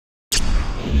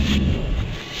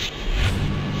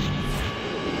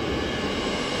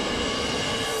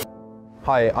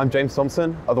Hi, I'm James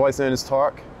Torok, otherwise known as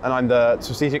Torok, and I'm the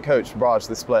strategic coach for Barrage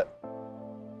this split.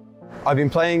 I've been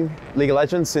playing League of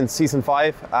Legends since Season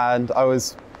 5, and I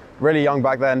was really young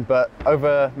back then, but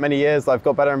over many years I've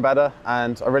got better and better,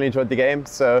 and I really enjoyed the game.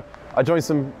 So I joined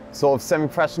some sort of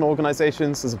semi-professional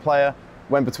organizations as a player,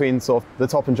 went between sort of the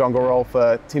top and jungle role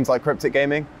for teams like Cryptic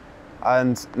Gaming,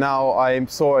 and now I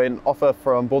saw an offer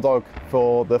from Bulldog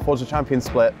for the Forge of Champions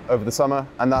split over the summer,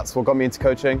 and that's what got me into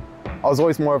coaching. I was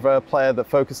always more of a player that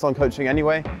focused on coaching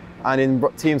anyway, and in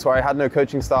teams where I had no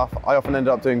coaching staff, I often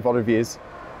ended up doing VOD reviews.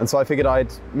 And so I figured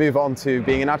I'd move on to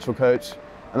being an actual coach,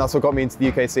 and that's what got me into the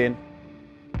UK scene.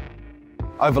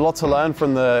 I have a lot to learn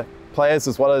from the players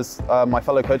as well as my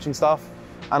fellow coaching staff,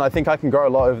 and I think I can grow a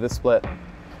lot over this split.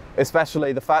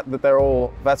 Especially the fact that they're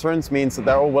all veterans means that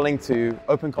they're all willing to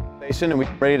open conversation and we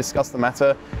can really discuss the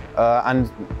meta,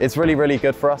 and it's really, really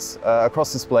good for us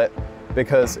across the split,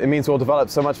 because it means we'll develop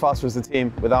so much faster as a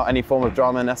team without any form of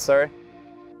drama necessary.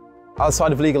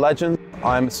 Outside of League of Legends,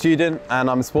 I'm a student and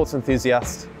I'm a sports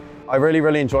enthusiast. I really,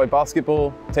 really enjoy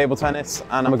basketball, table tennis,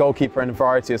 and I'm a goalkeeper in a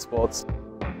variety of sports.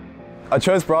 I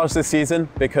chose Barrage this season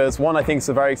because, one, I think it's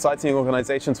a very exciting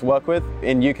organisation to work with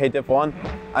in UK Div 1,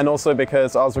 and also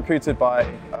because I was recruited by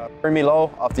Primi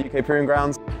Lowell after UK Proving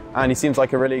Grounds, and he seems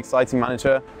like a really exciting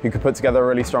manager who could put together a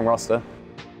really strong roster.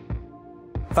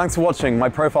 Thanks for watching my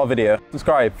profile video.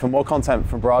 Subscribe for more content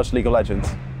from Barrage League of Legends.